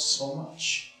help so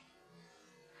much.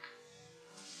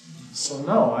 So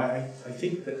no, I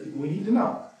think that we need to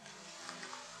know.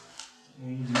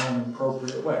 We need to know in an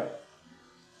appropriate way.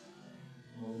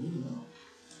 Well, we need to know.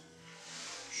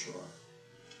 Sure.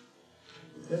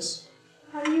 Yes?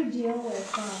 How do you deal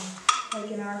with,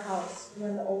 like in our house,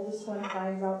 when the oldest one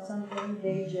finds out something,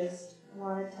 they just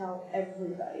want to tell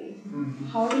everybody? Mm-hmm.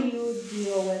 How do you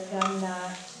deal with them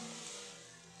not?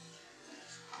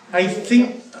 I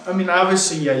think,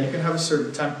 obviously, yeah, you can have a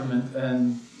certain temperament,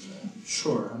 and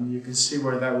sure, you can see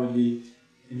where that would be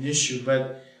an issue.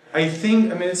 But I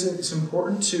think, it's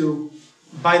important to,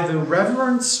 by the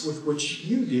reverence with which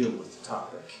you deal with the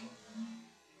topic,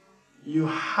 you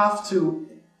have to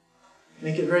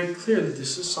make it very clear that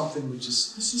this is something which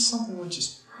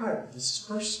is private, this is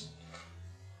personal.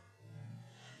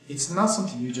 It's not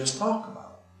something you just talk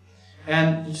about.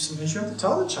 And sometimes you have to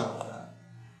tell the child that.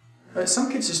 Right? Some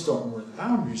kids just don't know where the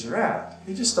boundaries are at.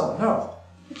 They just don't know.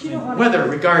 But you don't want whether it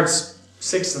regards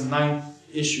 6th and 9th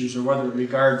issues or whether it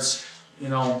regards,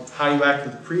 how you act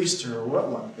with the priest or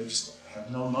what, they just have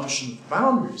no notion of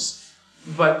boundaries.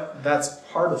 But that's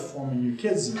part of forming your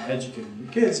kids and educating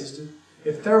your kids is to,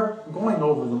 if they're going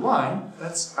over the line,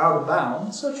 that's out of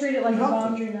bounds. So treat it like a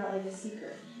boundary, not like a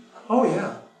secret. Oh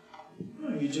yeah. No,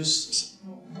 you just,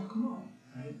 come on,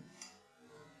 right?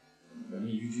 I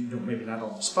mean, you don't, maybe not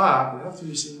on the spot, but after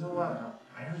you say, you know what,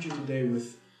 I heard you today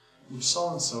with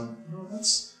so-and-so, no,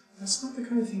 that's not the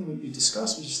kind of thing we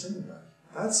discuss, we just think about it.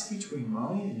 That's between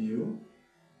mommy and you,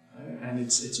 right? And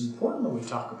it's important that we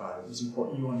talk about it, it's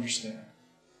important you understand.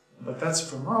 But that's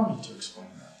for mommy to explain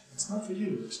that. It's not for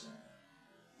you to explain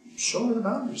that. Show her the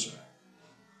boundaries are.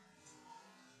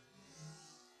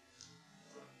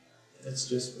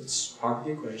 It's part of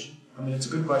the equation. I mean, it's a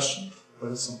good question,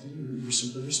 but it's something you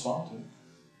simply respond to.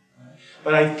 Right?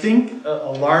 But I think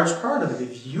a large part of it,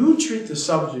 if you treat the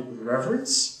subject with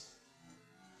reverence,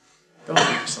 don't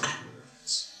treat the subject with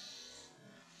reverence.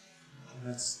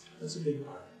 And that's a big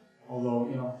part.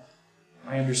 Although,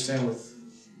 I understand with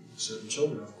certain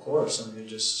children, of course, I mean, they're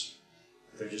just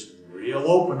real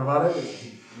open about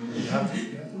everything. You have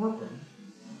to work with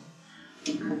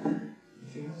them.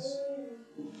 Anything else?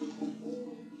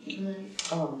 Can I?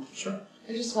 Sure.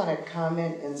 I just want to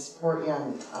comment and support you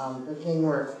on the thing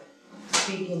where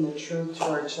speaking the truth to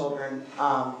our children.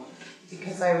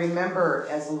 Because I remember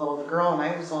as a little girl, and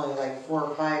I was only like 4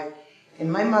 or 5,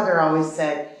 and my mother always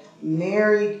said,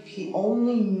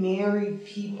 only married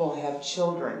people have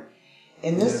children.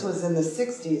 And this was in the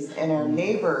 60s, and our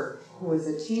neighbor, who was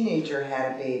a teenager,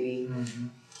 had a baby. Mm-hmm.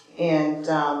 And,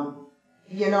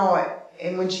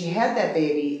 and when she had that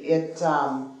baby,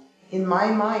 in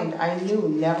my mind, I knew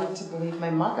never to believe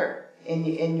my mother. And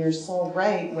you're so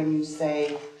right when you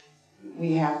say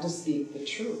we have to speak the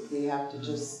truth. We have to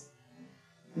just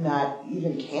not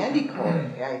even candy coat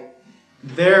it.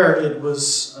 There it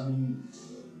was,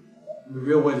 the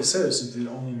real way to say this is that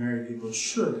only married people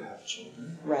should have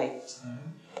children. Right.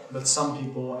 But some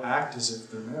people act as if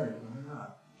they're married when they're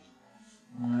not.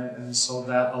 Right? And so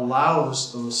that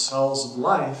allows those cells of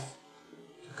life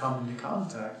to come into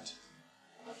contact,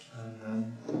 and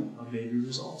then a baby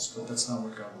results. But that's not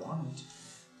what God wanted.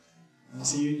 And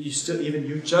so you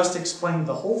just explained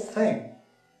the whole thing,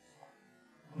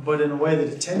 but in a way that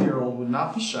a 10-year-old would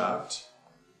not be shocked,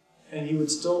 and he would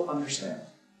still understand.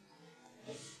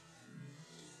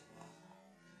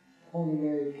 Only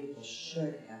married people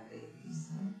should have babies.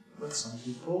 But some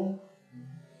people,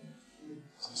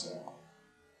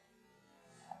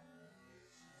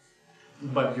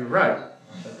 but you're right.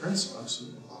 That principle,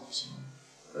 absolutely. So,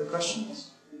 other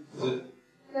questions? Like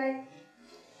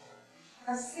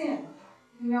a sin.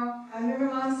 I remember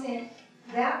Mom saying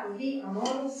that would be a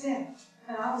mortal sin.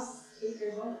 And I was 8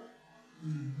 years old.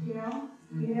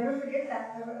 Mm-hmm. You never forget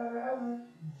that ever.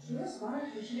 She was smart.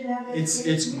 She didn't have that.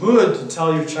 It's good to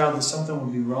tell your child that something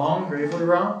would be wrong, gravely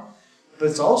wrong, but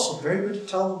it's also very good to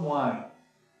tell them why.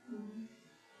 Mm-hmm.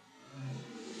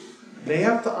 They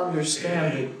have to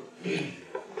understand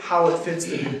how it fits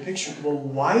the big picture. Well,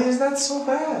 why is that so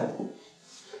bad?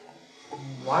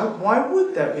 Why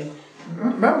would that be?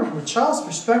 Remember, from a child's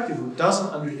perspective, if he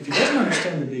doesn't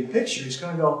understand the big picture, he's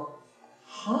going to go,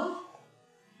 huh?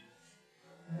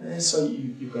 And so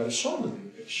you've got to show him the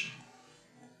big picture.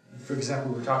 For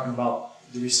example, we're talking about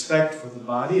the respect for the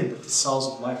body and that the cells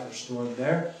of life are stored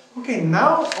there. Okay,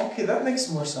 that makes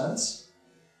more sense.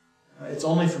 It's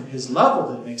only from his level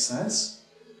that it makes sense.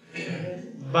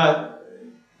 But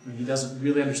he doesn't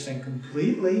really understand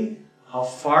completely how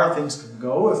far things can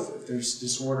go if there's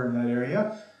disorder in that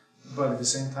area. But at the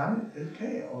same time,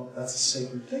 okay, that's a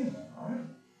sacred thing. All right.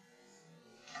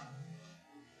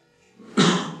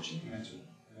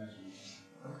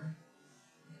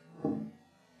 Okay.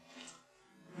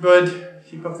 Good.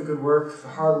 Keep up the good work, the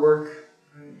hard work.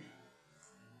 Right?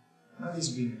 Not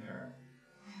easy being a parent.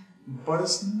 But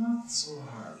it's not so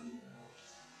hard.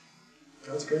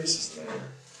 God's grace is there.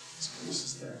 His grace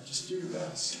is there. Just do your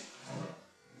best.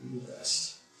 Do your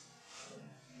best.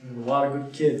 We have a lot of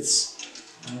good kids,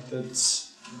 right,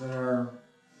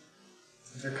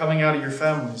 they're coming out of your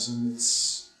families, and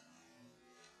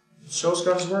it shows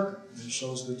God's work. It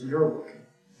shows that you're working.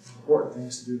 The important thing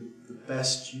is to do the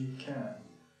best you can.